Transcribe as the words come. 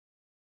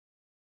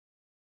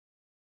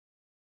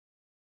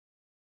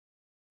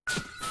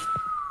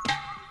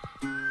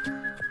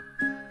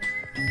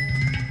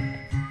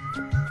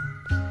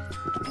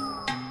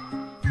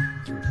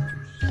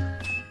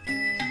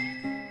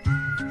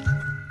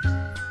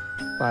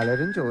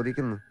പലരും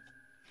ചോദിക്കുന്നു.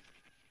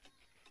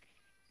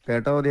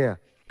 കേട്ടോ ഉദയ?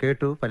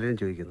 കേട്ടു. പലരും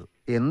ചോദിക്കുന്നു.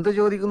 എന്ത്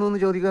ചോദിക്കുന്നു എന്ന്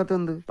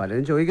ചോദിക്കാത്തെന്ത്?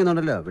 പലരും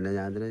ചോദിക്കുന്നുണ്ടല്ലോ, പിന്നെ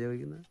ഞാൻ എന്തിനാ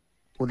ചോദിക്കുന്നത്?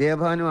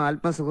 ഉദയഭാനു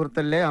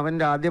ആത്മസുഹൃത്തല്ലേ,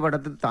 അവന്റെ ആദ്യ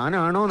പടത്തിൽ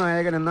താനാണോ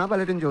നായകൻ എന്നാ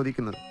പലരും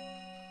ചോദിക്കുന്നത്.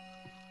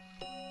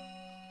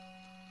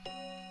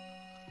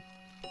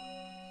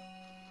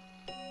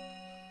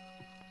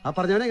 ആ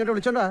പറഞ്ഞവനെ ഇങ്ങോട്ട്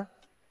വിളിച്ചോണ്ടാ,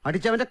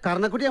 അടിച്ചവന്റെ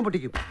കർണക്കുട്ടി ഞാൻ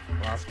പൊട്ടിക്കും.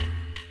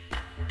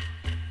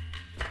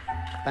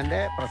 തന്റെ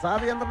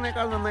പ്രസാദ്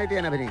ചന്ദ്രനേക്കാൾ നന്നായിട്ട്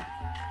ഞാൻ അഭിനയിക്കും.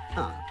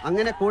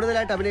 അങ്ങനെ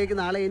കൂടുതലായിട്ട്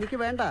അഭിനയിക്കുന്ന ആളെ എനിക്ക്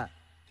വേണ്ട.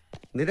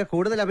 നിന്റെ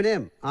കൂടുതൽ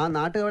അഭിനയം ആ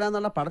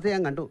നാട്ടുകവിടാന്നുള്ള പടത്തിൽ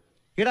ഞാൻ കണ്ടു.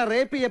 ഇടാ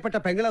റേപ്പ് ചെയ്യപ്പെട്ട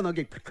പെങ്ങളെ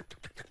നോക്കി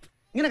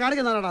ഇങ്ങനെ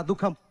കാണിക്കുന്നതാണാ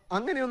ദുഃഖം.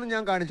 അങ്ങനെയൊന്നും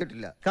ഞാൻ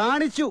കാണിച്ചിട്ടില്ല.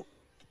 കാണിച്ചു.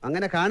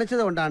 അങ്ങനെ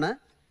കാണിച്ചത് കൊണ്ടാണ്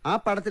ആ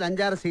പടത്തിൽ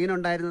 5-6 സീൻ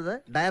ഉണ്ടായിരുന്നത്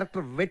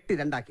ഡയറക്ടർ വെട്ടി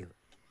രണ്ടാക്കിയത്.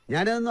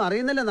 ഞാനതൊന്നും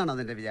അറിയുന്നില്ലെന്നാണോ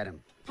നിന്റെ വിചാരം?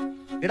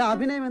 ഇടാ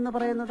അഭിനയം എന്ന്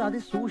പറയുന്നത്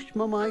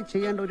അതിസൂക്ഷ്മമായി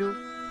ചെയ്യേണ്ട ഒരു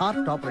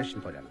ഹാർട്ട് ഓപ്പറേഷൻ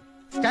പോലെയാണ്.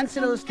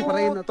 സ്റ്റാൻസിലോസ്റ്റി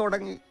പറയുന്നത്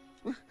തുടങ്ങി.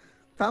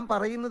 താൻ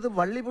പറയുന്നത്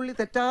വള്ളി പുള്ളി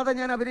തെറ്റാതെ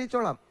ഞാൻ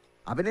അഭിനയിച്ചോളാം.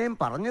 അഭിനയം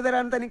പറഞ്ഞു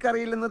തരാൻ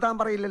തനിക്കറിയില്ലെന്ന് താൻ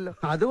പറയില്ലല്ലോ.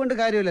 അതുകൊണ്ട്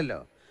കാര്യമില്ലല്ലോ.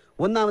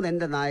 ഒന്നാമത്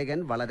എന്റെ നായകൻ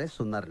വളരെ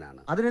സുന്ദരനാണ്.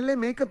 അതിനല്ലേ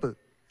മേക്കപ്പ്.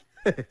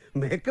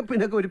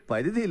 മേക്കപ്പിനൊക്കെ ഒരു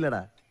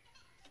പരിധിയില്ലടാ.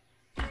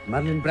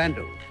 മർലിൻ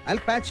ബ്രാൻഡോ, അൽ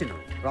പാച്ചിനോ,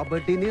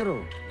 Robert De Niro,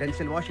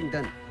 ഡെൻസിൽ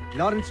Washington,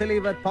 Lawrence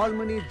Oliver, Paul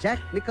മുനി,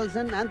 ജാക്ക്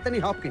നിക്കൽസൺ, ആന്റണി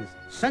ഹോപ്കിൻസ്,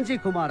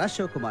 സഞ്ജയ് കുമാർ,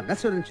 അശോക് കുമാർ,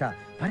 നസറുദ്ദീൻ ഷാ,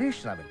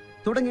 പരേഷ് റാവൽ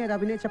തുടങ്ങിയവർ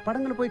അഭിനയിച്ച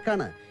പടങ്ങൾ പോയി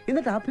കാണ്.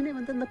 എന്നിട്ട് അഭിനയം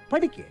എന്തെന്ന്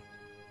പഠിക്കേ.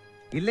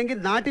 ഇല്ലെങ്കിൽ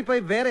നാട്ടിൽ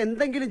പോയി വേറെ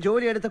എന്തെങ്കിലും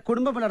ജോലി എടുത്ത്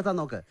കുടുംബം പുലർത്താൻ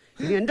നോക്ക്.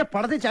 ഇനി എന്റെ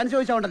പടത്തിൽ ചാൻസ്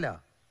ചോദിച്ചാണ്ടല്ലോ.